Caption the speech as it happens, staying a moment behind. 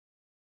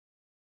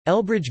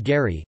Elbridge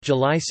Gerry,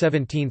 July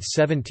 17,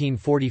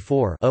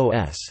 1744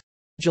 OS.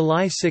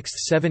 July 6,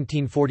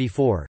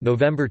 1744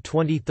 November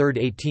 23,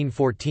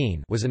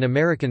 1814 was an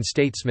American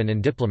statesman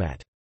and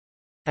diplomat.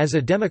 As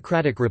a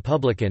Democratic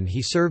Republican,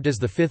 he served as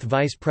the fifth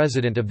Vice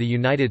President of the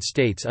United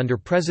States under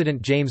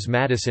President James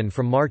Madison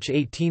from March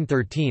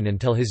 1813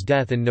 until his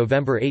death in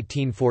November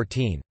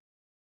 1814.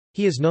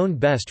 He is known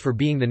best for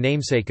being the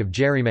namesake of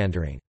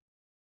gerrymandering.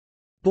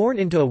 Born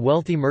into a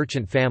wealthy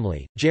merchant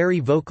family,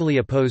 Gerry vocally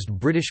opposed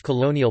British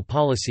colonial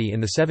policy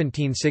in the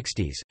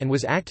 1760s, and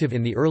was active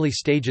in the early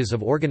stages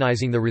of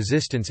organizing the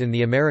resistance in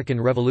the American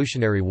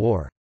Revolutionary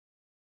War.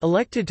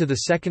 Elected to the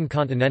Second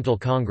Continental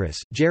Congress,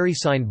 Gerry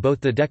signed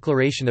both the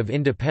Declaration of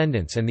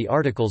Independence and the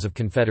Articles of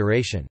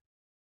Confederation.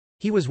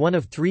 He was one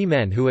of three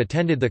men who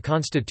attended the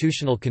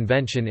Constitutional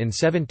Convention in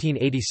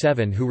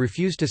 1787 who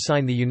refused to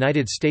sign the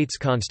United States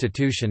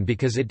Constitution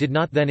because it did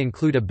not then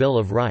include a Bill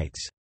of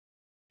Rights.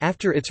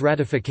 After its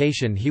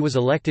ratification, he was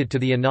elected to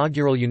the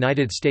inaugural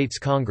United States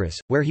Congress,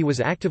 where he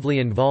was actively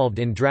involved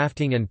in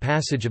drafting and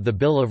passage of the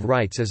Bill of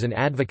Rights as an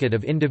advocate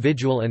of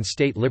individual and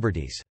state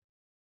liberties.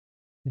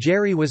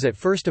 Gerry was at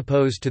first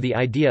opposed to the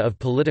idea of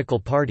political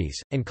parties,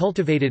 and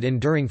cultivated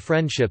enduring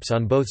friendships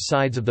on both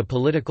sides of the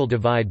political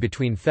divide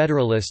between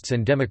Federalists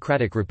and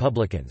Democratic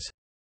Republicans.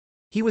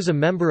 He was a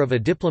member of a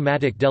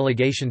diplomatic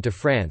delegation to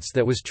France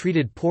that was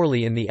treated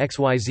poorly in the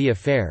XYZ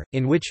Affair,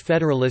 in which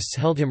Federalists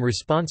held him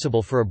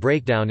responsible for a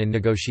breakdown in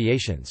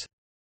negotiations.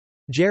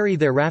 Gerry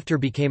thereafter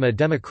became a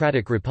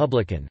Democratic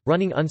Republican,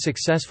 running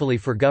unsuccessfully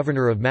for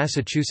governor of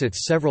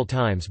Massachusetts several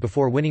times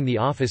before winning the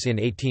office in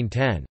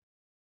 1810.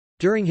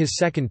 During his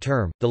second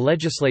term, the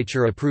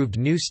legislature approved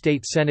new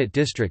state Senate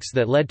districts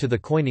that led to the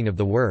coining of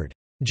the word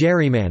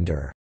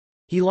gerrymander.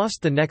 He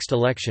lost the next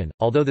election,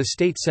 although the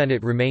state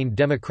Senate remained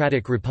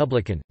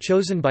Democratic-Republican,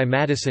 chosen by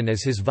Madison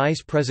as his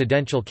vice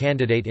presidential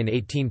candidate in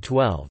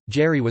 1812.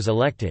 Gerry was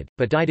elected,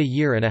 but died a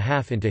year and a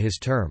half into his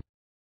term.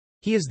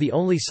 He is the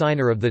only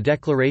signer of the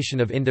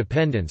Declaration of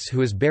Independence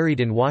who is buried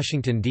in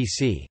Washington,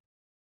 D.C.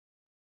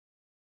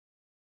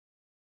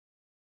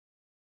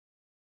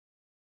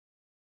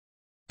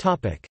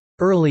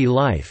 Early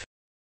life.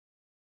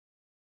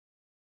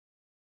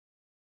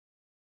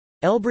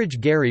 Elbridge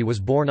Gerry was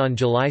born on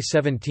July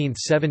 17,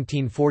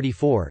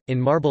 1744,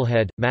 in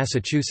Marblehead,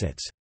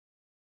 Massachusetts.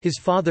 His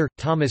father,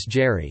 Thomas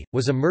Gerry,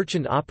 was a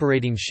merchant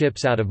operating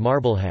ships out of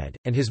Marblehead,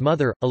 and his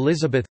mother,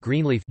 Elizabeth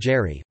Greenleaf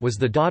Gerry, was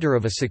the daughter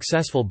of a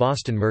successful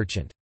Boston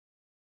merchant.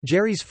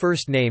 Gerry's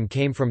first name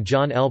came from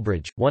John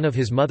Elbridge, one of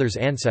his mother's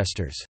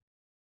ancestors.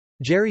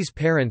 Gerry's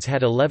parents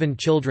had 11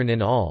 children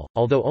in all,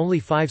 although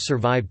only 5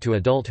 survived to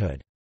adulthood.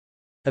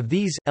 Of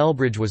these,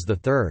 Elbridge was the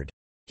third.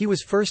 He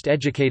was first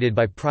educated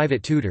by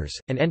private tutors,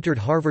 and entered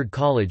Harvard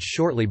College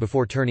shortly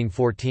before turning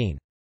 14.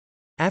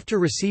 After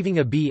receiving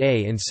a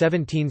B.A. in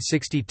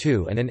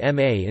 1762 and an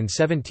M.A. in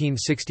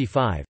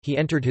 1765, he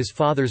entered his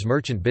father's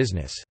merchant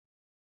business.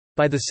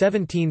 By the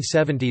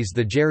 1770s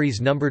the Gerrys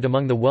numbered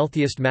among the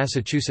wealthiest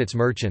Massachusetts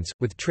merchants,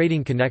 with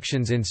trading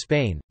connections in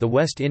Spain, the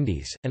West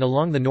Indies, and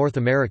along the North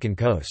American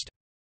coast.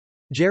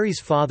 Gerry's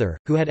father,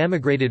 who had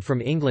emigrated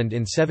from England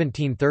in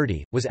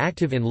 1730, was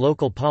active in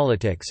local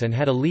politics and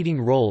had a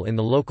leading role in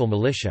the local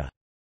militia.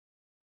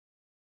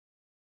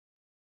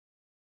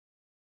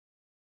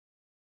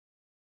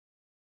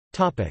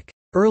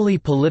 Early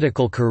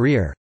political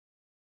career.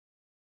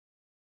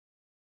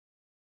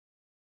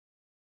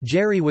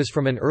 Gerry was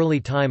from an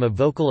early time a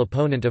vocal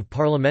opponent of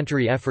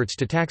parliamentary efforts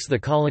to tax the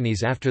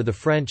colonies after the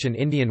French and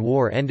Indian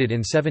War ended in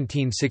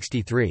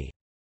 1763.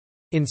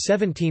 In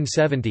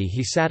 1770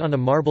 he sat on a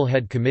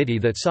Marblehead committee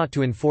that sought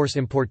to enforce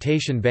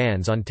importation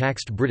bans on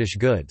taxed British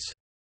goods.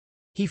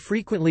 He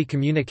frequently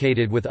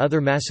communicated with other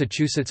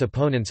Massachusetts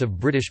opponents of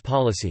British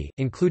policy,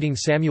 including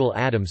Samuel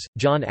Adams,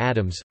 John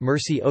Adams,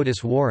 Mercy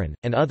Otis Warren,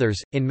 and others.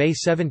 In May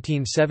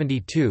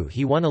 1772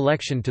 he won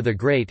election to the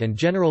Great and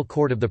General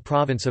Court of the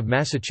Province of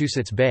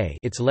Massachusetts Bay,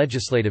 its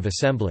legislative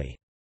assembly.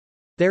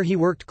 There he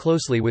worked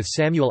closely with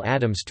Samuel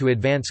Adams to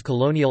advance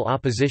colonial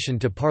opposition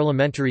to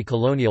parliamentary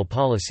colonial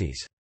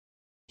policies.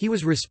 He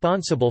was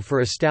responsible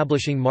for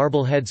establishing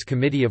Marblehead's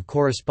Committee of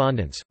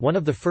Correspondence, one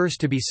of the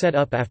first to be set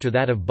up after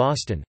that of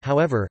Boston.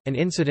 However, an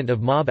incident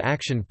of mob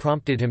action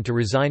prompted him to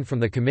resign from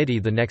the committee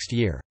the next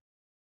year.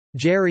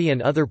 Gerry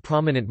and other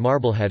prominent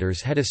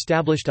Marbleheaders had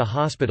established a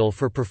hospital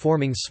for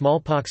performing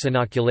smallpox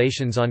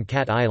inoculations on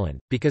Cat Island.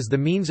 Because the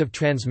means of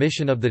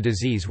transmission of the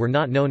disease were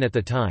not known at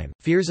the time,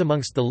 fears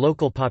amongst the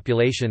local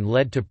population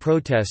led to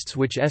protests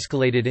which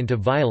escalated into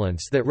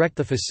violence that wrecked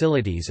the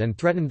facilities and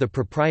threatened the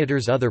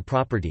proprietors' other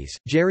properties.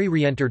 Gerry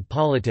re-entered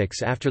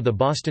politics after the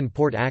Boston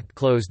Port Act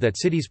closed that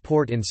city's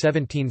port in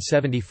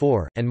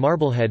 1774, and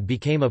Marblehead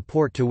became a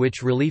port to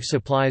which relief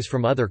supplies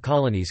from other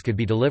colonies could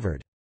be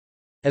delivered.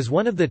 As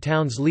one of the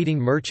town's leading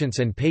merchants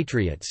and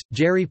patriots,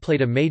 Gerry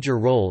played a major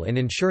role in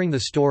ensuring the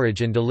storage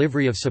and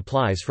delivery of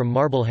supplies from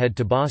Marblehead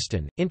to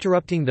Boston,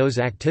 interrupting those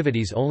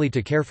activities only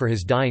to care for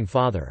his dying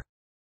father.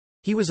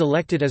 He was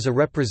elected as a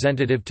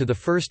representative to the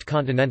First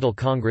Continental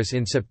Congress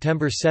in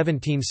September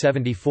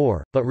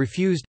 1774, but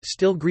refused,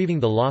 still grieving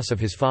the loss of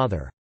his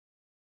father.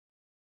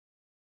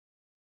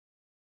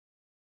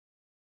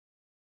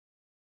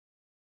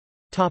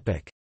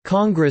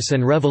 Congress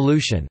and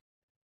Revolution.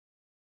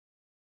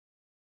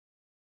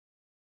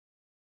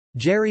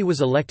 Gerry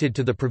was elected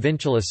to the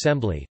Provincial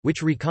Assembly,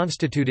 which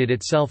reconstituted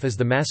itself as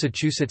the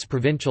Massachusetts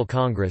Provincial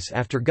Congress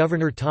after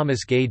Governor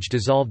Thomas Gage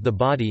dissolved the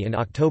body in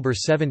October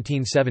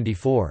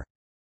 1774.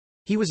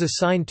 He was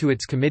assigned to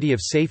its Committee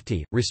of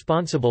Safety,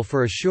 responsible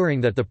for assuring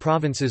that the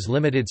province's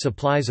limited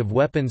supplies of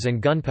weapons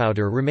and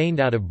gunpowder remained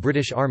out of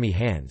British Army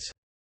hands.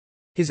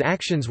 His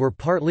actions were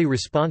partly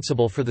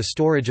responsible for the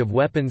storage of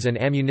weapons and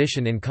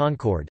ammunition in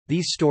Concord.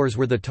 These stores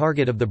were the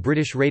target of the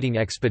British raiding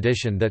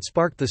expedition that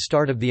sparked the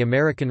start of the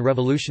American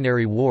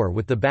Revolutionary War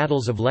with the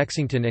battles of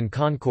Lexington and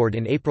Concord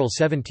in April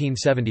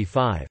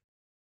 1775.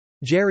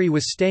 Gerry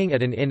was staying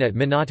at an inn at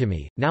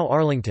Menotomy, now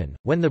Arlington,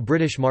 when the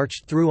British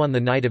marched through on the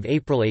night of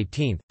April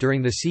 18.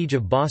 During the siege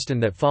of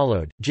Boston that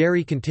followed,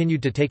 Gerry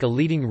continued to take a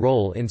leading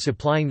role in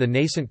supplying the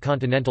nascent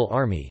Continental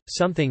Army,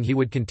 something he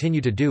would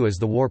continue to do as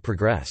the war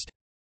progressed.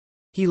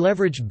 He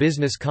leveraged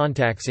business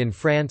contacts in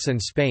France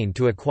and Spain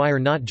to acquire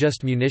not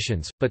just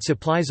munitions, but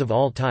supplies of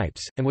all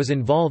types, and was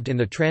involved in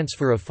the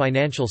transfer of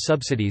financial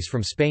subsidies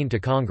from Spain to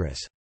Congress.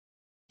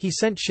 He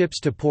sent ships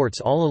to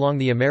ports all along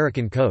the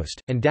American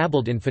coast, and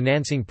dabbled in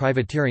financing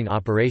privateering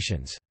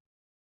operations.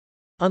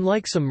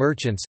 Unlike some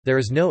merchants, there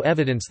is no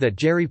evidence that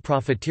Gerry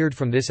profiteered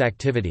from this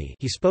activity.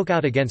 He spoke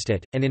out against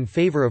it, and in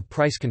favor of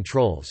price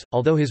controls,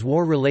 although his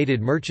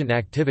war-related merchant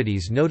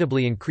activities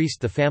notably increased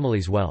the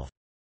family's wealth.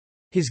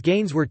 His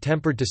gains were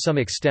tempered to some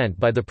extent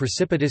by the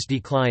precipitous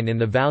decline in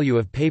the value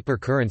of paper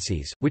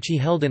currencies, which he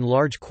held in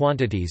large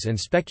quantities and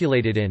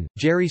speculated in.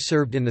 Gerry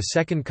served in the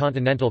Second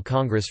Continental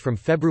Congress from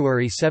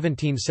February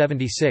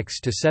 1776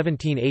 to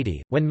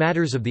 1780, when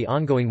matters of the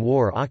ongoing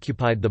war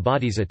occupied the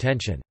body's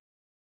attention.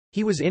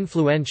 He was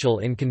influential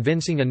in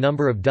convincing a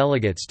number of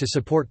delegates to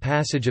support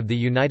passage of the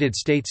United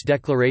States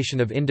Declaration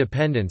of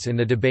Independence in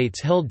the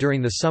debates held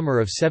during the summer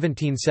of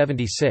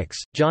 1776.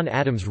 John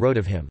Adams wrote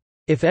of him,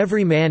 "If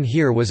every man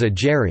here was a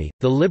Gerry,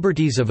 the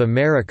liberties of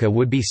America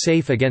would be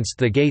safe against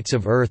the gates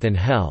of earth and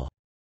hell."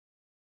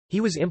 He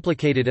was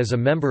implicated as a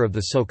member of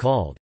the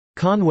so-called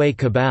Conway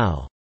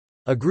Cabal,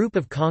 a group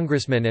of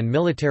congressmen and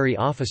military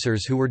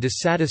officers who were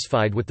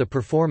dissatisfied with the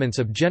performance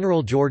of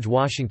General George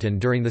Washington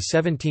during the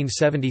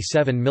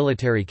 1777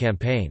 military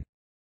campaign.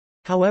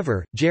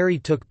 However, Gerry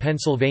took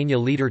Pennsylvania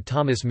leader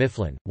Thomas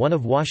Mifflin, one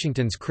of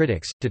Washington's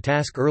critics, to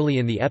task early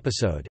in the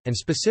episode, and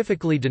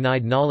specifically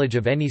denied knowledge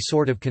of any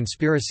sort of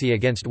conspiracy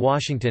against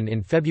Washington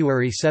in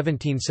February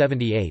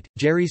 1778.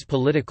 Gerry's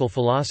political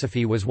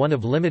philosophy was one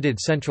of limited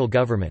central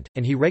government,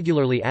 and he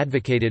regularly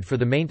advocated for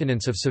the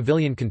maintenance of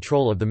civilian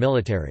control of the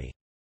military.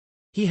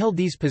 He held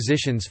these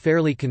positions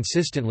fairly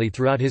consistently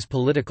throughout his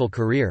political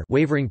career,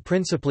 wavering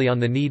principally on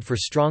the need for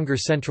stronger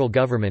central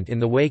government in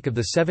the wake of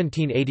the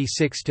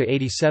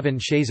 1786–87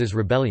 Shays'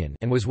 Rebellion,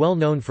 and was well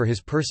known for his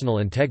personal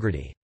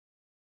integrity.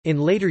 In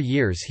later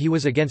years he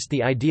was against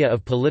the idea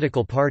of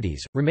political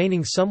parties,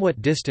 remaining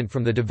somewhat distant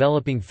from the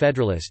developing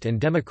Federalist and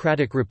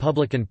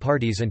Democratic-Republican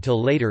parties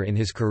until later in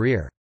his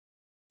career.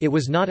 It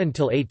was not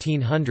until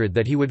 1800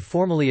 that he would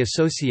formally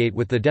associate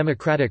with the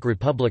Democratic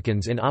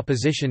Republicans in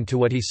opposition to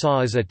what he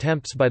saw as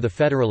attempts by the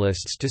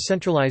Federalists to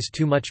centralize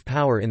too much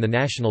power in the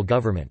national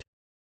government.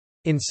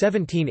 In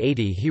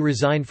 1780 he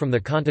resigned from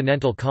the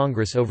Continental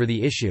Congress over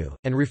the issue,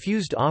 and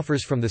refused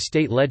offers from the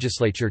state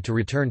legislature to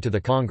return to the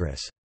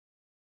Congress.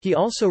 He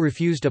also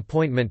refused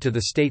appointment to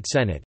the state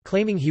Senate,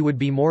 claiming he would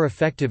be more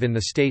effective in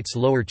the state's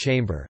lower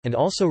chamber, and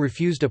also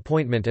refused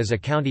appointment as a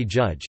county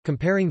judge,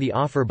 comparing the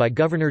offer by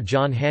Governor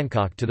John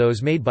Hancock to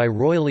those made by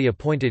royally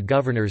appointed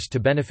governors to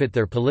benefit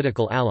their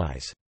political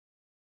allies.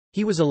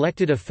 He was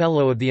elected a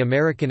Fellow of the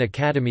American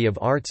Academy of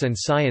Arts and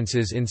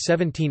Sciences in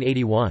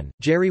 1781.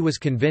 Gerry was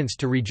convinced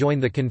to rejoin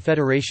the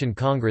Confederation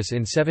Congress in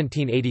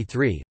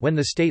 1783, when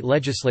the state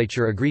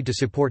legislature agreed to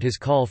support his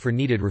call for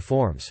needed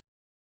reforms.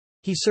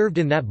 He served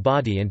in that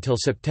body until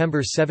September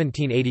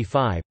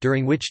 1785,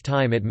 during which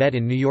time it met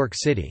in New York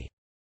City.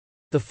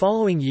 The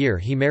following year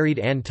he married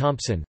Anne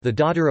Thompson, the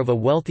daughter of a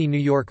wealthy New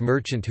York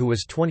merchant who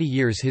was 20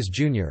 years his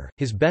junior.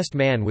 His best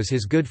man was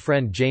his good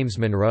friend James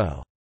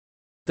Monroe.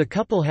 The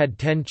couple had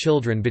 10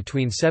 children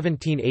between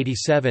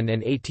 1787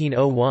 and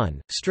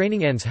 1801.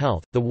 Straining Anne's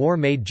health, the war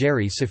made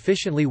Gerry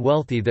sufficiently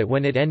wealthy that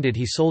when it ended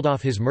he sold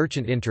off his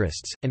merchant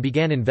interests, and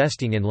began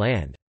investing in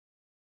land.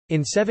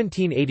 In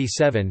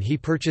 1787 he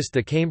purchased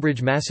the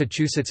Cambridge,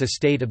 Massachusetts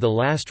estate of the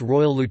last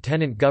Royal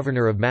Lieutenant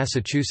Governor of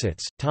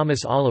Massachusetts,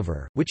 Thomas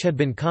Oliver, which had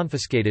been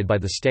confiscated by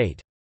the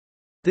state.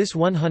 This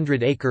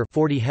 100-acre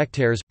 (40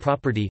 hectares)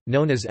 property,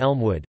 known as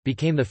Elmwood,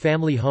 became the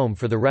family home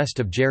for the rest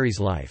of Gerry's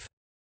life.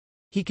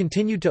 He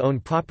continued to own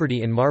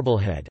property in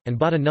Marblehead, and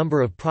bought a number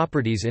of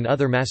properties in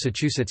other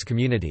Massachusetts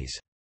communities.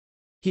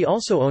 He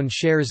also owned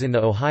shares in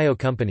the Ohio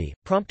Company,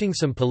 prompting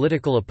some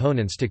political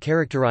opponents to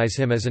characterize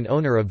him as an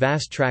owner of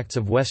vast tracts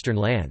of western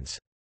lands.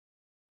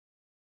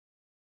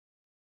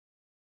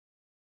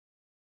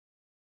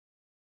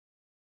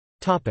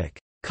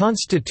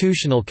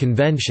 Constitutional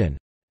Convention.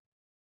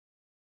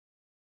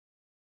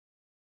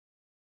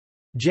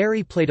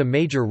 Gerry played a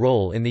major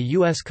role in the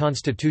U.S.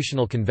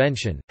 Constitutional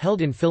Convention,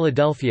 held in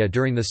Philadelphia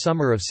during the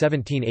summer of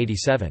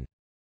 1787.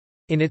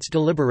 In its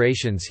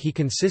deliberations he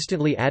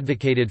consistently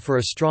advocated for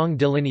a strong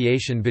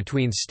delineation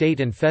between state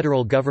and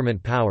federal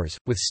government powers,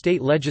 with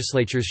state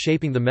legislatures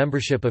shaping the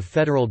membership of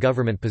federal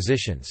government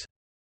positions.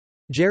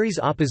 Gerry's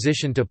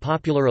opposition to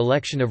popular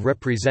election of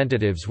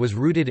representatives was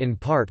rooted in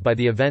part by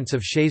the events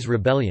of Shays'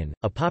 Rebellion,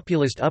 a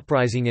populist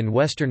uprising in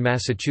western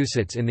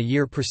Massachusetts in the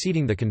year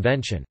preceding the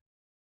convention.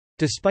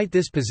 Despite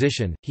this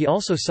position, he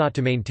also sought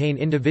to maintain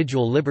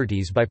individual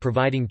liberties by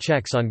providing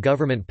checks on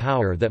government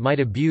power that might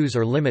abuse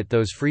or limit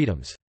those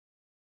freedoms.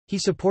 He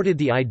supported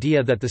the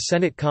idea that the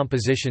Senate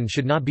composition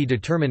should not be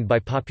determined by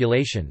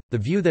population. The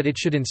view that it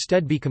should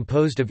instead be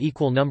composed of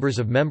equal numbers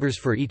of members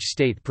for each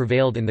state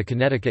prevailed in the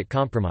Connecticut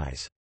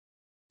Compromise.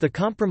 The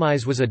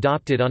compromise was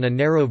adopted on a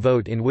narrow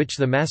vote in which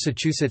the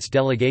Massachusetts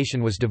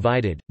delegation was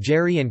divided,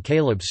 Gerry and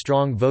Caleb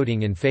Strong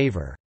voting in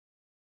favor.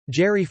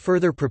 Gerry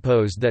further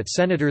proposed that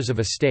senators of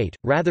a state,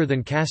 rather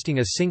than casting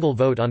a single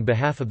vote on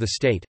behalf of the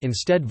state,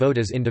 instead vote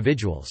as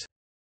individuals.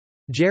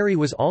 Gerry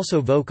was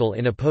also vocal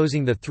in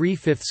opposing the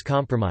Three-Fifths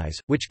Compromise,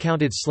 which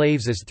counted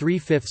slaves as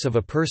three-fifths of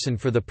a person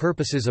for the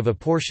purposes of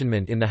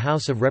apportionment in the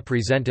House of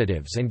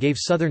Representatives and gave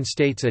Southern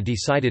states a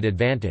decided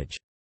advantage.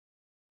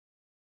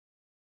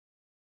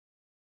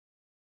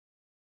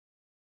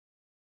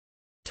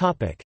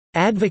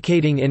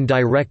 Advocating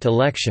indirect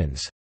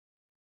elections.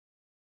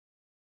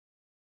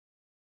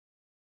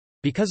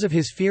 Because of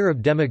his fear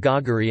of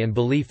demagoguery and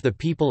belief the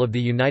people of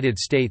the United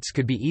States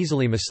could be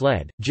easily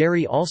misled,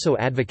 Gerry also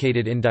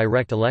advocated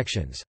indirect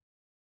elections.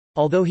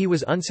 Although he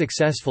was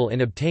unsuccessful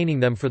in obtaining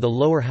them for the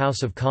lower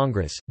house of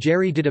Congress,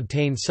 Gerry did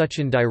obtain such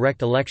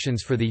indirect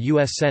elections for the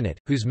U.S. Senate,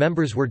 whose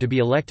members were to be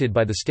elected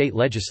by the state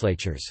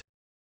legislatures.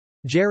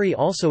 Gerry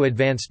also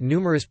advanced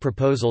numerous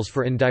proposals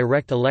for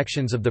indirect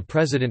elections of the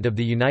President of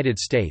the United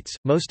States,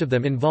 most of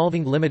them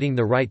involving limiting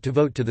the right to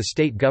vote to the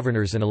state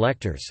governors and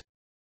electors.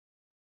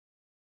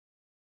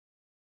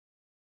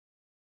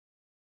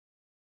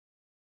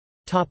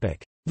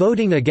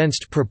 Voting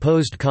against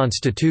proposed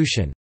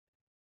constitution.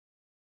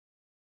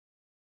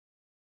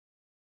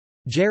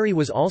 Gerry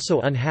was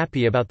also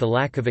unhappy about the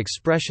lack of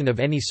expression of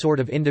any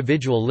sort of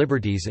individual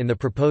liberties in the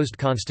proposed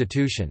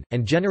constitution,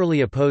 and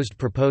generally opposed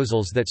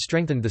proposals that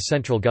strengthened the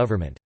central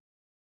government.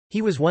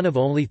 He was one of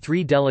only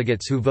 3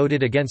 delegates who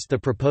voted against the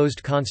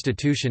proposed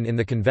constitution in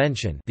the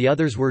convention. The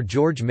others were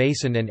George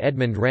Mason and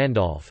Edmund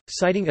Randolph,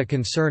 citing a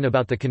concern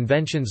about the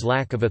convention's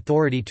lack of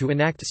authority to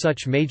enact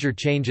such major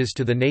changes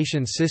to the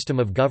nation's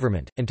system of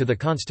government, and to the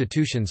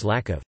constitution's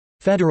lack of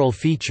federal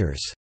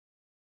features.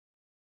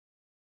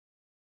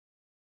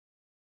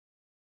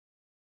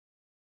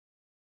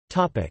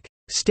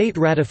 State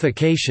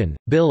ratification,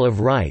 Bill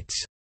of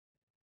Rights.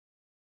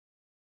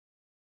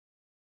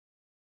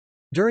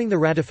 During the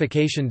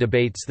ratification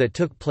debates that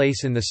took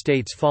place in the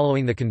states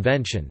following the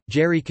convention,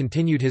 Gerry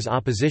continued his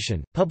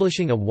opposition,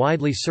 publishing a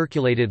widely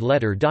circulated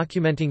letter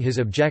documenting his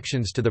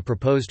objections to the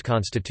proposed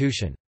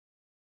constitution.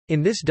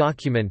 In this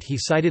document he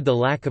cited the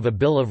lack of a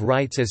Bill of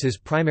Rights as his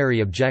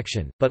primary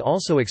objection, but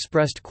also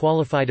expressed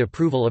qualified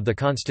approval of the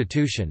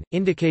Constitution,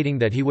 indicating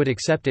that he would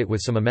accept it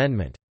with some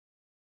amendment.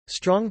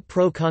 Strong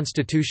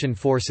pro-Constitution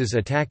forces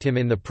attacked him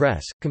in the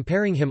press,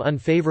 comparing him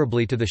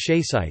unfavorably to the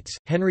Shaysites.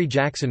 Henry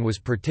Jackson was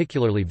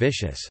particularly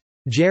vicious.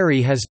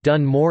 "Gerry has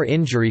done more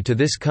injury to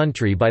this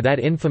country by that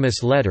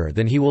infamous letter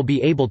than he will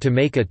be able to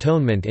make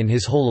atonement in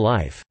his whole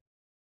life."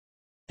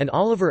 And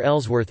Oliver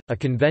Ellsworth, a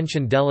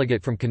convention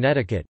delegate from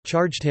Connecticut,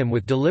 charged him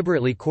with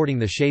deliberately courting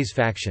the Shays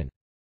faction.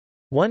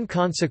 One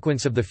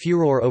consequence of the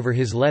furor over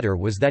his letter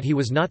was that he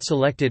was not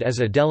selected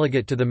as a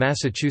delegate to the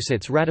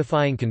Massachusetts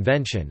ratifying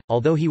convention,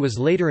 although he was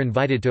later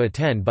invited to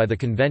attend by the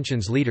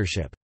convention's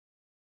leadership.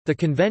 The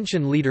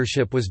convention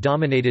leadership was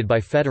dominated by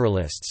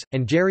Federalists,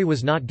 and Gerry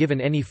was not given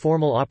any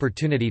formal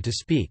opportunity to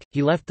speak.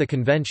 He left the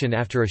convention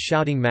after a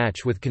shouting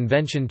match with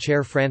convention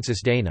chair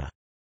Francis Dana.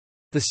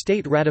 The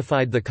state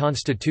ratified the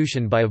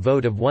Constitution by a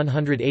vote of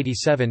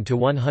 187 to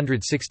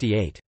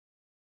 168.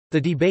 The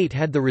debate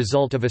had the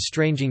result of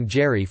estranging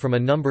Gerry from a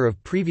number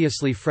of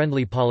previously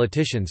friendly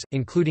politicians,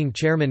 including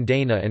Chairman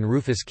Dana and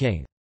Rufus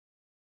King.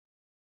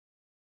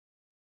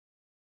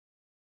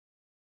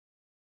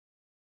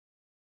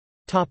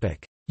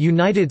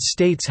 United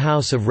States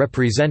House of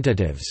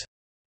Representatives.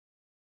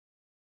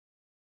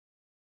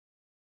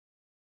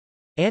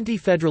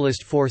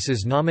 Anti-Federalist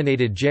forces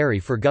nominated Gerry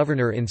for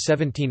governor in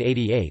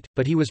 1788,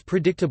 but he was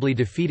predictably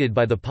defeated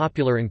by the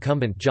popular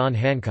incumbent John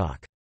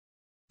Hancock.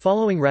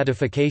 Following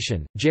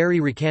ratification, Gerry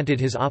recanted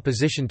his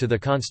opposition to the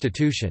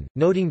Constitution,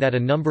 noting that a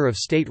number of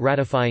state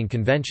ratifying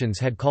conventions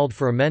had called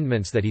for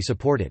amendments that he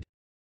supported.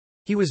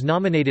 He was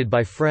nominated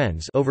by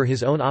Friends over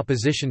his own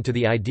opposition to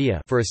the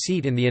idea for a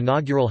seat in the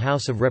inaugural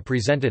House of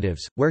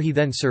Representatives, where he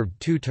then served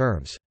 2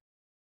 terms.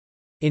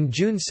 In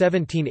June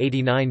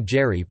 1789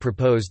 Gerry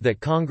proposed that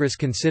Congress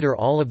consider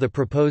all of the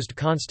proposed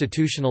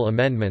constitutional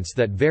amendments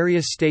that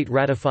various state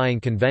ratifying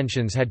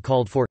conventions had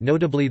called for,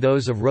 notably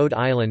those of Rhode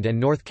Island and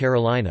North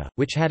Carolina,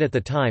 which had at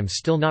the time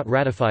still not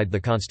ratified the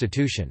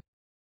Constitution.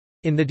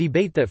 In the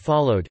debate that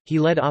followed, he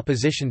led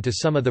opposition to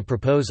some of the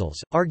proposals,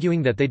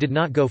 arguing that they did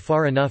not go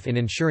far enough in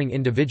ensuring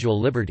individual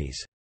liberties.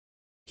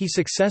 He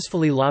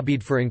successfully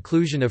lobbied for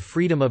inclusion of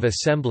freedom of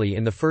assembly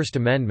in the First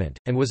Amendment,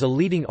 and was a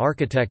leading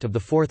architect of the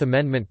Fourth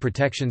Amendment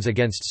protections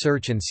against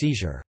search and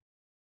seizure.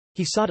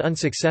 He sought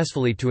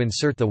unsuccessfully to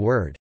insert the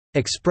word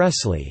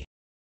 "expressly"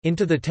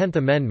 into the Tenth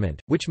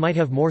Amendment, which might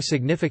have more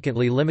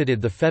significantly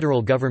limited the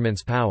federal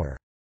government's power.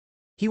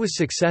 He was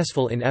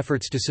successful in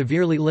efforts to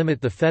severely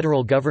limit the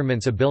federal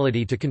government's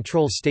ability to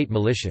control state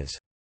militias.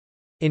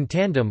 In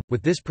tandem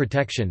with this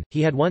protection,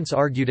 he had once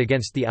argued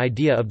against the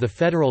idea of the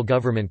federal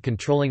government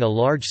controlling a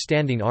large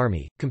standing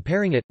army,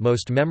 comparing it,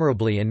 most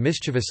memorably and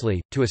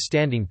mischievously, to a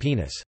standing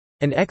penis.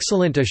 An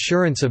excellent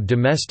assurance of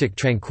domestic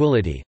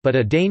tranquility, but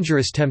a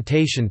dangerous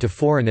temptation to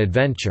foreign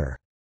adventure.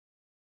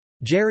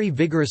 Gerry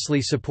vigorously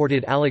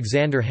supported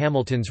Alexander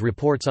Hamilton's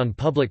reports on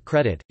public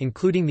credit,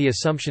 including the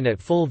assumption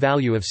at full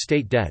value of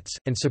state debts,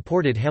 and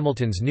supported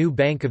Hamilton's new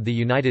Bank of the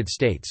United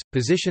States,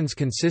 positions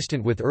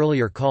consistent with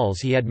earlier calls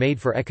he had made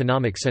for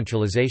economic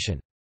centralization.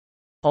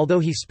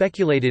 Although he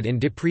speculated in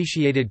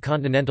depreciated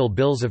continental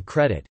bills of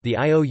credit, the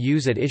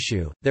IOUs at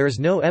issue, there is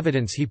no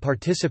evidence he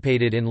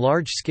participated in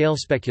large-scale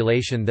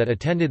speculation that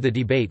attended the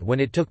debate when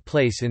it took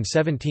place in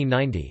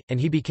 1790, and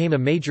he became a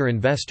major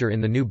investor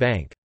in the new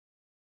bank.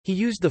 He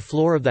used the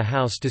floor of the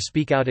House to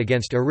speak out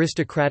against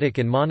aristocratic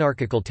and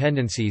monarchical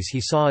tendencies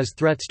he saw as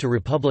threats to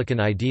Republican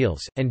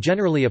ideals, and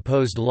generally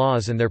opposed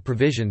laws and their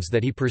provisions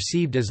that he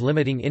perceived as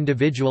limiting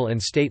individual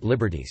and state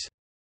liberties.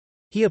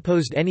 He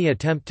opposed any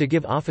attempt to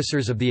give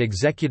officers of the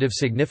executive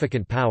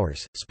significant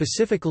powers,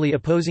 specifically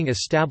opposing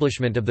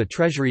establishment of the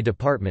Treasury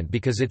Department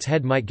because its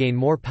head might gain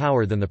more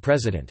power than the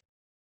president.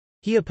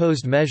 He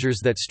opposed measures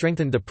that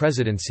strengthened the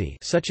presidency,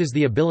 such as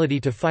the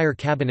ability to fire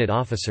cabinet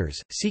officers,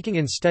 seeking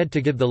instead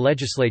to give the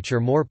legislature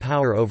more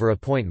power over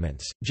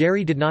appointments.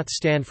 Gerry did not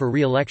stand for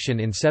re-election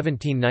in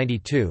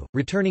 1792,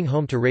 returning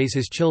home to raise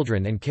his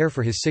children and care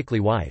for his sickly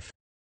wife.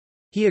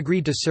 He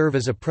agreed to serve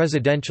as a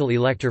presidential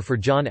elector for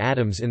John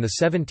Adams in the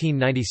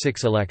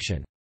 1796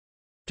 election.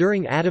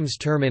 During Adams'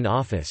 term in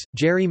office,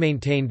 Gerry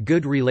maintained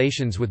good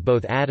relations with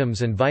both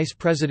Adams and Vice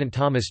President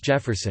Thomas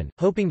Jefferson,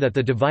 hoping that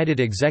the divided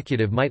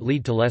executive might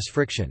lead to less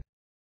friction.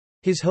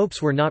 His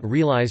hopes were not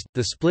realized.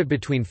 The split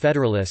between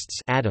Federalists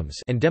Adams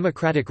and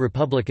Democratic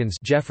Republicans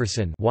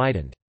Jefferson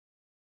widened.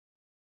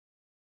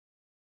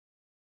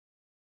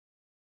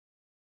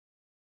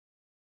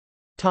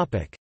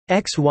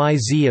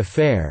 XYZ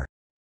Affair.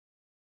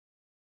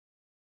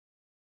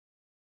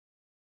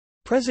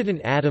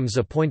 President Adams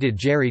appointed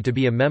Gerry to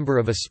be a member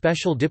of a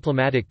special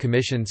diplomatic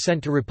commission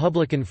sent to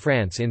Republican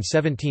France in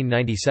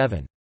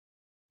 1797.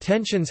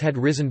 Tensions had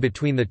risen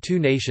between the two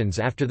nations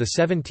after the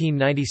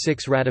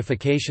 1796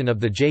 ratification of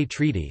the Jay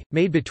Treaty,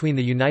 made between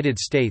the United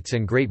States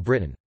and Great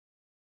Britain.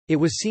 It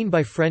was seen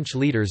by French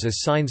leaders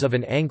as signs of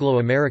an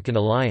Anglo-American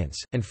alliance,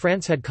 and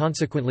France had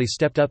consequently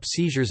stepped up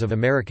seizures of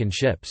American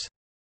ships.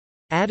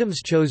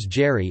 Adams chose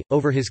Gerry,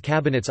 over his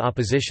cabinet's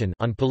opposition,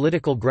 on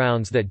political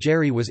grounds that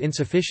Gerry was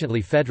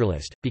insufficiently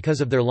Federalist.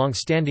 Because of their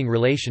long-standing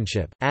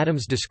relationship,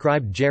 Adams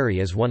described Gerry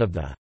as one of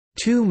the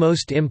two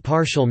most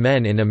impartial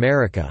men in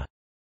America.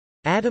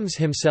 Adams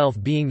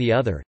himself being the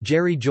other,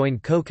 Gerry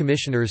joined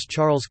co-commissioners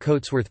Charles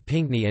Cotesworth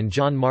Pinckney and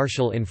John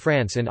Marshall in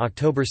France in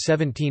October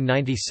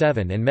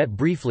 1797 and met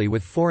briefly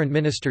with Foreign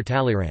Minister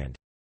Talleyrand.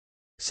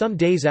 Some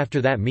days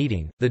after that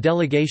meeting, the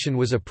delegation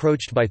was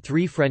approached by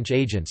three French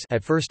agents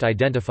at first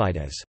identified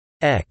as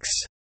X,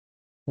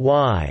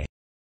 Y,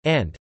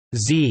 and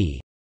Z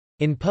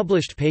in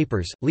published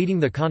papers, leading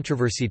the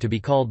controversy to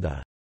be called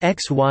the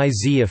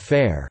XYZ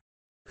Affair,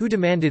 who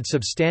demanded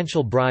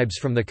substantial bribes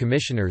from the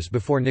commissioners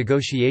before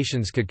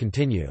negotiations could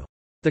continue.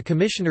 The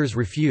commissioners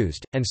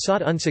refused, and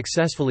sought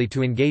unsuccessfully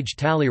to engage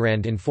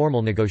Talleyrand in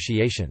formal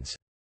negotiations.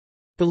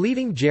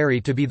 Believing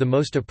Gerry to be the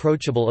most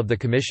approachable of the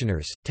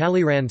commissioners,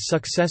 Talleyrand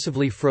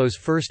successively froze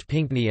first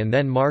Pinckney and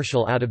then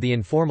Marshall out of the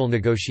informal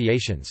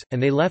negotiations,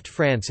 and they left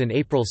France in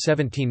April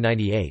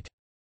 1798.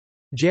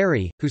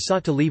 Gerry, who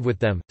sought to leave with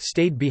them,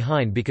 stayed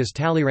behind because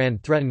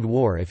Talleyrand threatened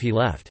war if he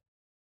left.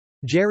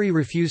 Gerry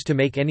refused to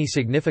make any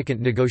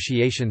significant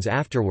negotiations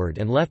afterward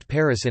and left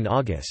Paris in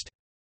August.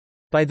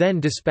 By then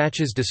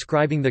dispatches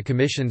describing the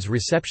Commission's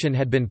reception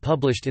had been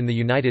published in the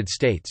United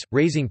States,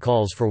 raising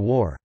calls for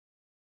war.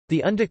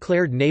 The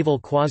undeclared naval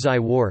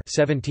quasi-war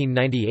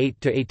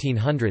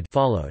 (1798–1800)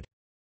 followed.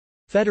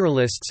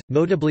 Federalists,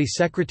 notably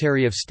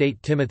Secretary of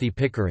State Timothy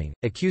Pickering,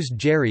 accused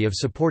Gerry of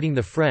supporting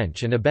the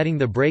French and abetting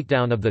the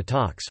breakdown of the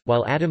talks,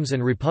 while Adams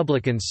and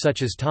Republicans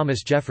such as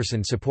Thomas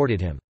Jefferson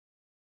supported him.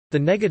 The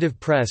negative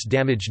press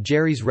damaged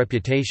Gerry's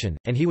reputation,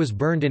 and he was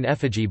burned in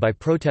effigy by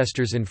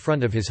protesters in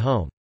front of his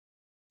home.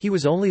 He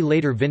was only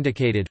later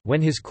vindicated,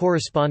 when his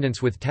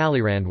correspondence with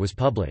Talleyrand was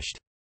published.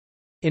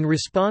 In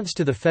response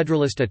to the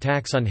Federalist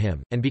attacks on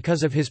him, and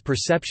because of his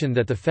perception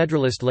that the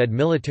Federalist-led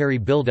military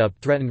buildup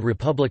threatened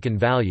Republican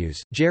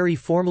values, Gerry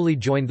formally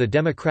joined the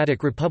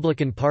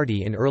Democratic-Republican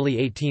Party in early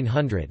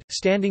 1800,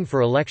 standing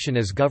for election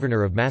as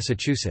governor of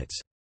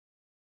Massachusetts.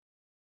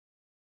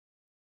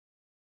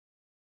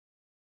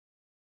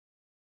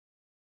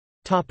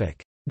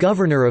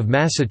 Governor of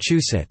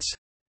Massachusetts.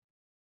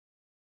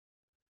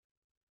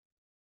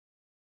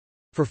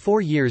 For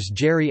 4 years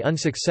Gerry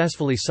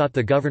unsuccessfully sought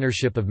the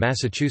governorship of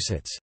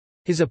Massachusetts.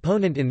 His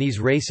opponent in these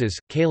races,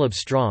 Caleb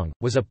Strong,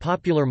 was a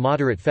popular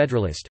moderate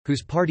Federalist,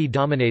 whose party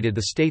dominated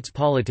the state's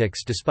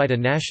politics despite a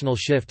national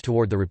shift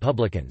toward the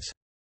Republicans.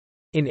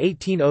 In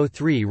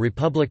 1803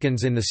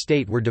 Republicans in the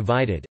state were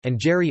divided, and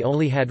Gerry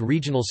only had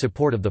regional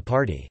support of the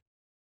party.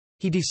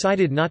 He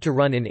decided not to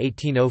run in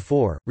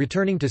 1804,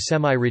 returning to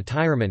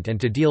semi-retirement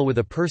and to deal with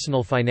a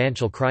personal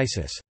financial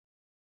crisis.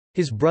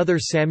 His brother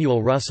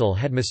Samuel Russell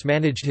had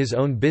mismanaged his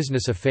own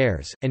business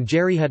affairs, and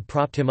Gerry had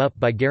propped him up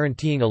by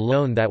guaranteeing a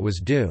loan that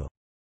was due.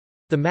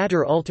 The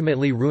matter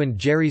ultimately ruined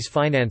Gerry's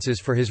finances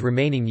for his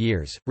remaining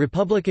years.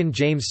 Republican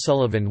James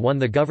Sullivan won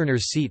the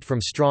governor's seat from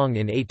Strong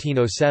in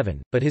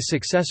 1807, but his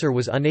successor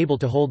was unable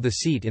to hold the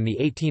seat in the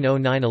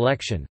 1809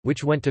 election,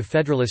 which went to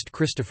Federalist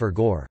Christopher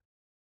Gore.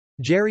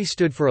 Gerry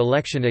stood for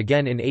election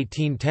again in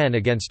 1810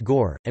 against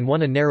Gore, and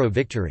won a narrow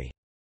victory.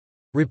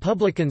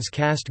 Republicans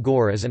cast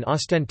Gore as an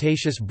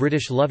ostentatious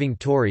British-loving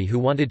Tory who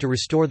wanted to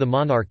restore the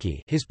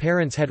monarchy. His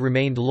parents had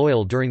remained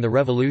loyal during the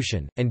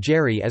Revolution, and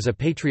Gerry as a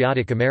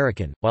patriotic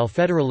American, while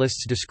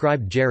Federalists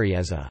described Gerry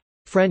as a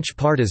French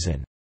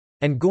partisan,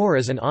 and Gore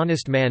as an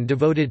honest man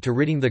devoted to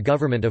ridding the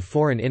government of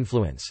foreign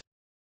influence.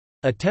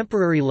 A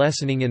temporary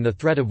lessening in the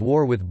threat of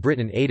war with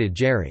Britain aided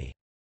Gerry.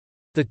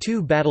 The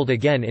two battled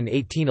again in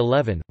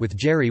 1811, with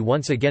Gerry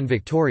once again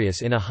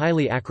victorious in a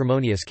highly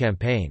acrimonious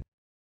campaign.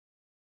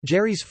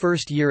 Gerry's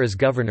first year as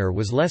governor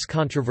was less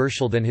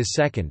controversial than his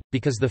second,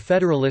 because the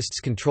Federalists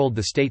controlled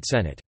the state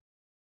Senate.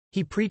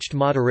 He preached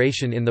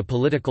moderation in the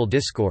political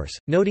discourse,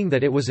 noting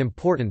that it was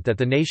important that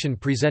the nation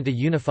present a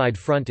unified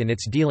front in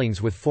its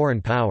dealings with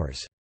foreign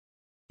powers.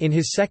 In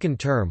his second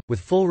term, with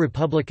full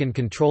Republican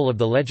control of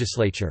the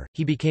legislature,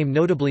 he became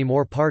notably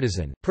more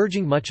partisan,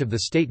 purging much of the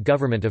state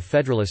government of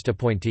Federalist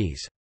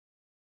appointees.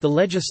 The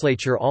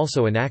legislature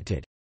also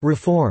enacted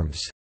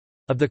reforms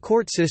of the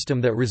court system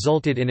that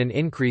resulted in an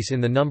increase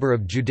in the number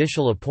of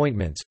judicial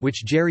appointments,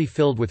 which Gerry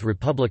filled with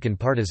Republican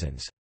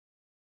partisans.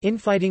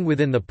 Infighting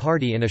within the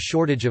party and a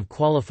shortage of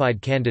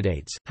qualified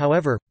candidates,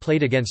 however,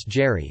 played against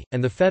Gerry,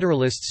 and the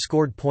Federalists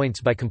scored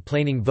points by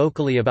complaining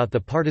vocally about the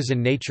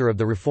partisan nature of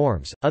the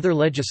reforms. Other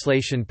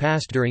legislation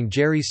passed during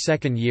Gerry's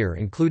second year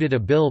included a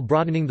bill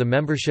broadening the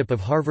membership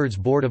of Harvard's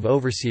Board of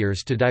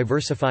Overseers to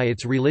diversify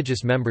its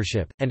religious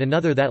membership, and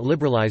another that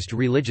liberalized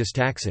religious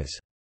taxes.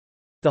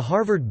 The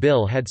Harvard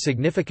bill had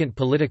significant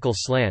political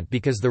slant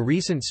because the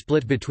recent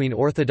split between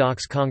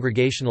Orthodox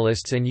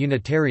Congregationalists and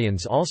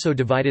Unitarians also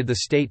divided the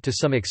state to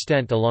some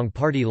extent along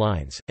party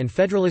lines, and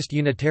Federalist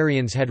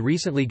Unitarians had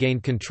recently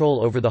gained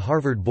control over the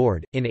Harvard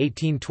Board. In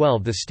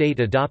 1812, the state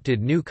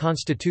adopted new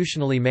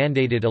constitutionally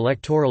mandated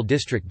electoral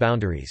district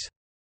boundaries.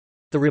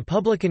 The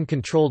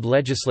Republican-controlled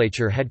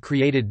legislature had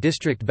created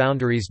district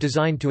boundaries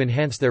designed to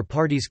enhance their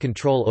party's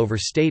control over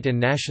state and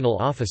national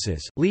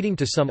offices, leading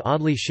to some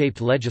oddly shaped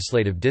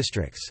legislative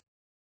districts.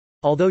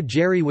 Although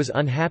Gerry was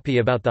unhappy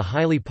about the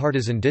highly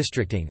partisan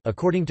districting,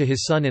 according to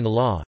his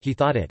son-in-law, he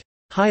thought it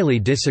highly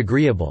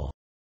disagreeable.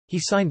 He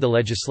signed the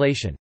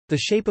legislation. The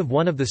shape of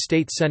one of the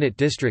state Senate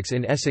districts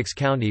in Essex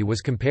County was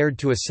compared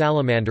to a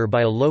salamander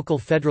by a local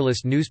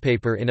Federalist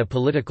newspaper in a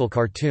political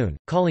cartoon,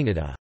 calling it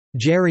a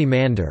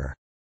gerrymander.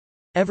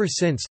 Ever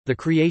since, the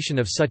creation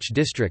of such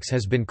districts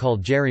has been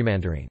called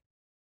gerrymandering.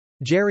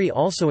 Gerry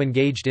also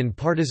engaged in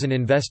partisan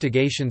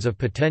investigations of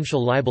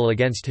potential libel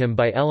against him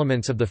by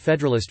elements of the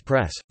Federalist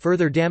press,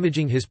 further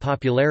damaging his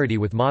popularity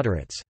with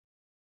moderates.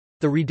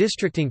 The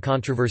redistricting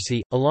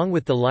controversy, along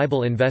with the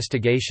libel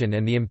investigation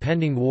and the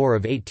impending War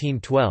of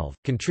 1812,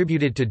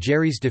 contributed to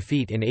Gerry's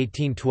defeat in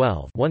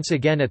 1812, once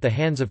again at the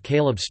hands of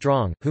Caleb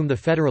Strong, whom the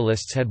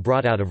Federalists had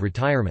brought out of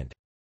retirement.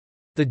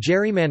 The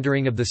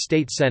gerrymandering of the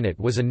state Senate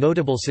was a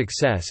notable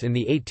success in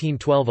the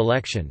 1812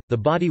 election. The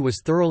body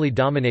was thoroughly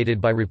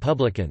dominated by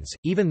Republicans,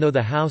 even though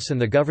the House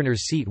and the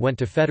governor's seat went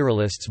to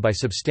Federalists by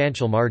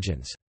substantial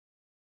margins.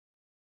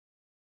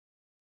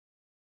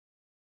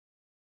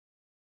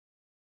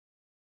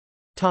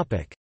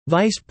 Topic: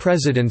 Vice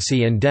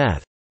Presidency and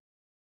death.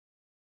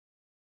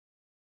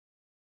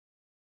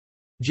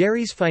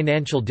 Gerry's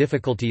financial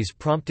difficulties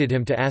prompted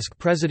him to ask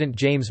President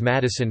James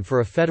Madison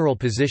for a federal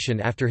position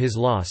after his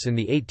loss in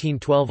the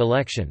 1812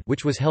 election,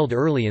 which was held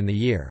early in the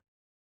year.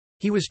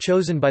 He was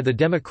chosen by the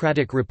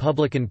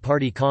Democratic-Republican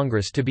Party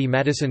Congress to be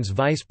Madison's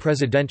vice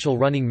presidential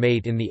running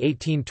mate in the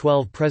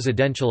 1812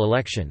 presidential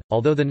election,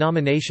 although the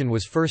nomination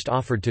was first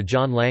offered to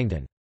John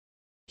Langdon.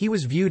 He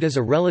was viewed as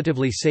a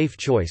relatively safe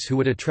choice who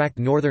would attract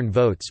Northern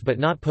votes but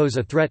not pose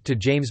a threat to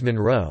James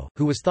Monroe,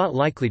 who was thought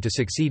likely to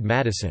succeed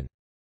Madison.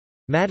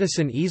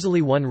 Madison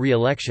easily won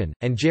re-election,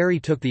 and Gerry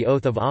took the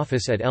oath of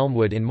office at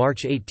Elmwood in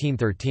March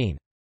 1813.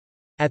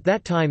 At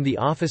that time the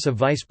office of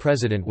vice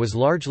president was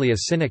largely a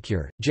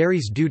sinecure.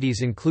 Gerry's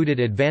duties included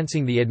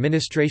advancing the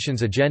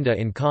administration's agenda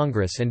in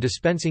Congress and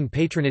dispensing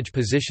patronage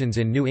positions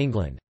in New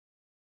England.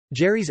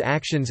 Gerry's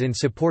actions in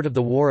support of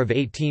the War of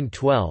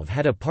 1812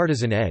 had a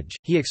partisan edge.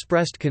 He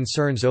expressed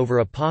concerns over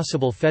a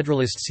possible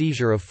Federalist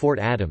seizure of Fort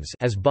Adams,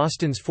 as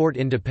Boston's Fort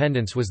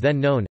Independence was then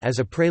known, as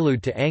a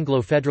prelude to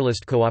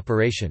Anglo-Federalist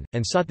cooperation,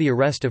 and sought the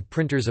arrest of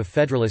printers of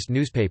Federalist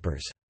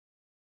newspapers.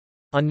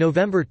 On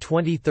November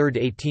 23,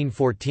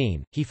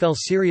 1814, he fell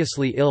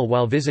seriously ill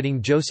while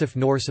visiting Joseph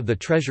Norse of the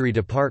Treasury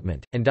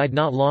Department, and died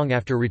not long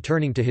after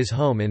returning to his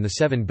home in the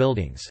Seven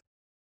Buildings.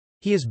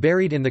 He is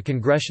buried in the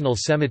Congressional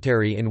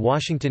Cemetery in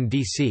Washington,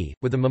 D.C.,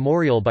 with a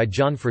memorial by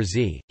John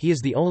Frazee. He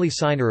is the only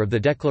signer of the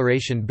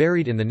Declaration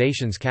buried in the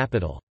nation's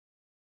capital.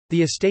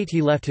 The estate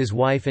he left his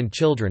wife and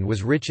children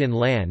was rich in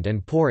land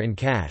and poor in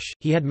cash.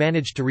 He had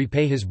managed to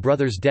repay his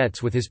brother's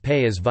debts with his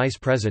pay as vice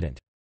president.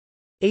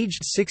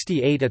 Aged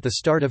 68 at the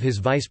start of his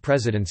vice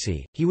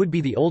presidency, he would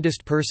be the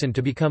oldest person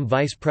to become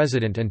vice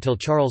president until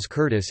Charles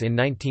Curtis in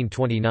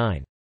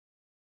 1929.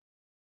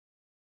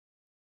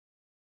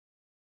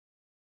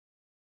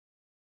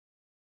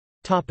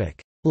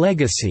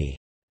 Legacy.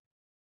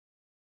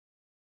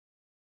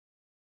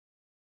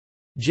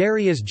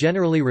 Gerry is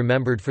generally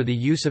remembered for the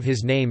use of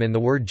his name in the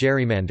word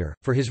gerrymander,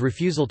 for his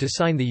refusal to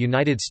sign the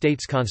United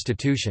States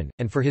Constitution,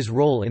 and for his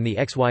role in the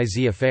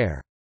XYZ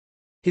Affair.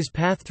 His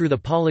path through the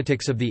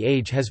politics of the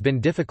age has been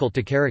difficult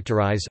to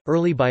characterize.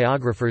 Early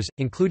biographers,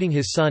 including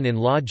his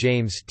son-in-law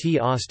James T.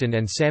 Austin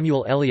and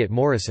Samuel Eliot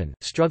Morrison,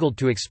 struggled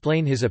to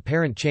explain his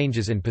apparent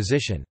changes in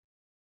position.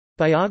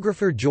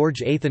 Biographer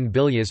George Athan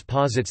Billias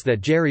posits that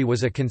Gerry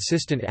was a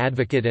consistent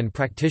advocate and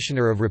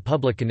practitioner of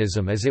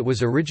republicanism as it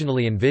was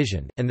originally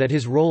envisioned, and that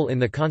his role in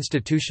the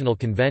Constitutional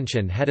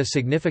Convention had a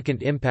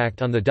significant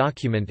impact on the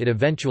document it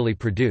eventually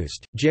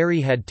produced.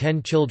 Gerry had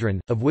 10 children,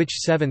 of which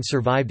 7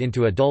 survived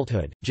into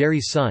adulthood.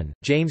 Gerry's son,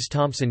 James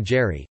Thompson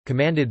Gerry,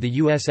 commanded the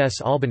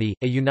USS Albany,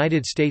 a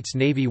United States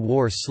Navy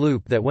war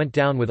sloop that went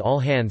down with all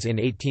hands in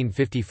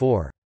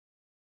 1854.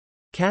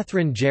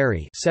 Catherine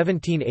Gerry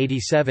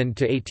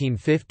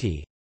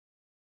 (1787–1850),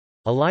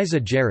 Eliza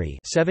Gerry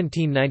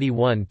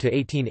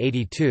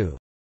 (1791–1882),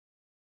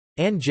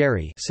 Anne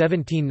Gerry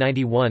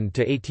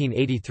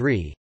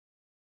 (1791–1883),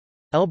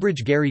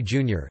 Elbridge Gerry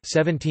Jr.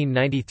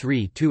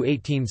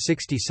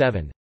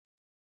 (1793–1867),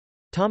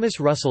 Thomas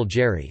Russell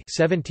Gerry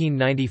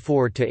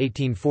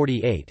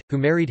 (1794–1848), who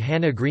married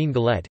Hannah Green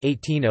Gillette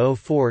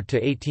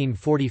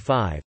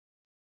 (1804–1845).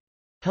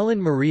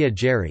 Helen Maria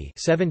Gerry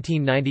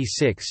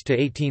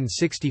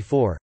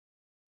 (1796–1864),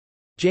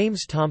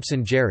 James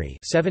Thompson Gerry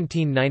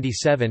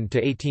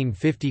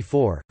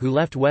 (1797–1854), who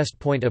left West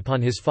Point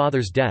upon his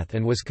father's death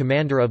and was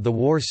commander of the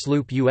war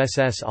sloop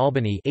USS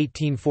Albany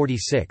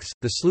 (1846).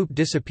 The sloop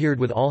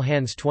disappeared with all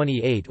hands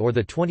 28 or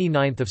the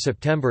 29th of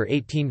September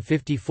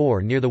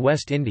 1854 near the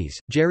West Indies.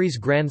 Gerry's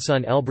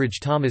grandson Elbridge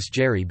Thomas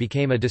Gerry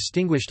became a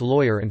distinguished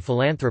lawyer and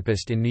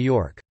philanthropist in New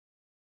York.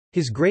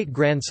 His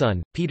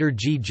great-grandson, Peter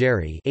G.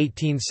 Gerry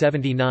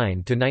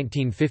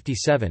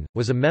 (1879–1957),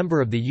 was a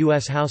member of the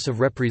U.S. House of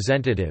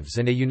Representatives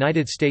and a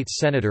United States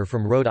Senator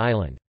from Rhode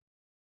Island.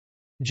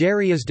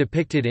 Gerry is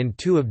depicted in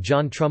 2 of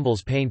John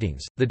Trumbull's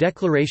paintings, The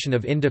Declaration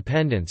of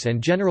Independence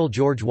and General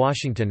George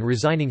Washington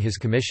resigning his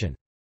commission.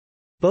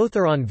 Both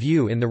are on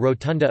view in the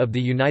rotunda of the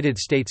United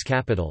States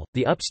Capitol.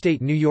 The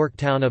upstate New York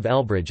town of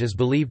Elbridge is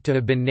believed to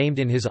have been named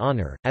in his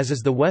honor, as is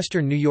the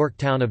western New York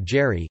town of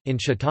Gerry, in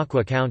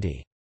Chautauqua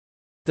County.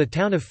 The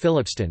town of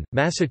Phillipston,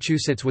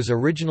 Massachusetts was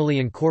originally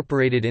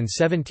incorporated in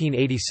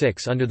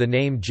 1786 under the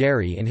name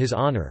Gerry in his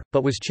honor,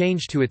 but was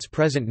changed to its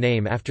present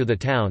name after the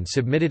town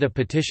submitted a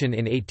petition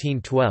in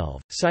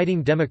 1812,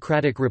 citing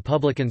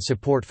Democratic-Republican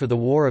support for the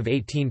War of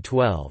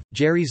 1812.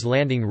 Gerry's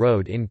Landing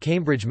Road in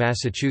Cambridge,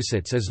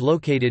 Massachusetts is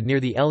located near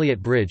the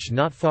Elliott Bridge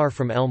not far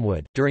from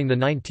Elmwood. During the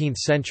 19th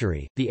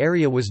century, the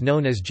area was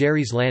known as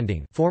Gerry's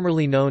Landing,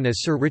 formerly known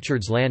as Sir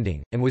Richard's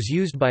Landing, and was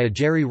used by a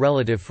Gerry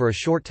relative for a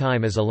short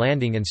time as a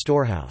landing and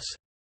storehouse.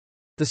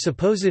 The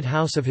supposed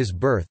house of his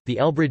birth, the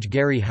Elbridge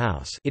Gerry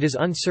House, it is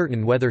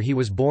uncertain whether he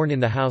was born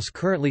in the house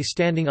currently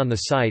standing on the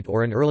site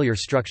or an earlier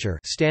structure,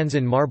 stands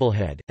in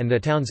Marblehead, and the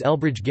town's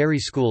Elbridge Gerry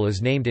School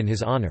is named in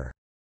his honor.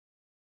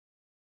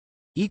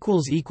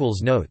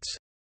 Notes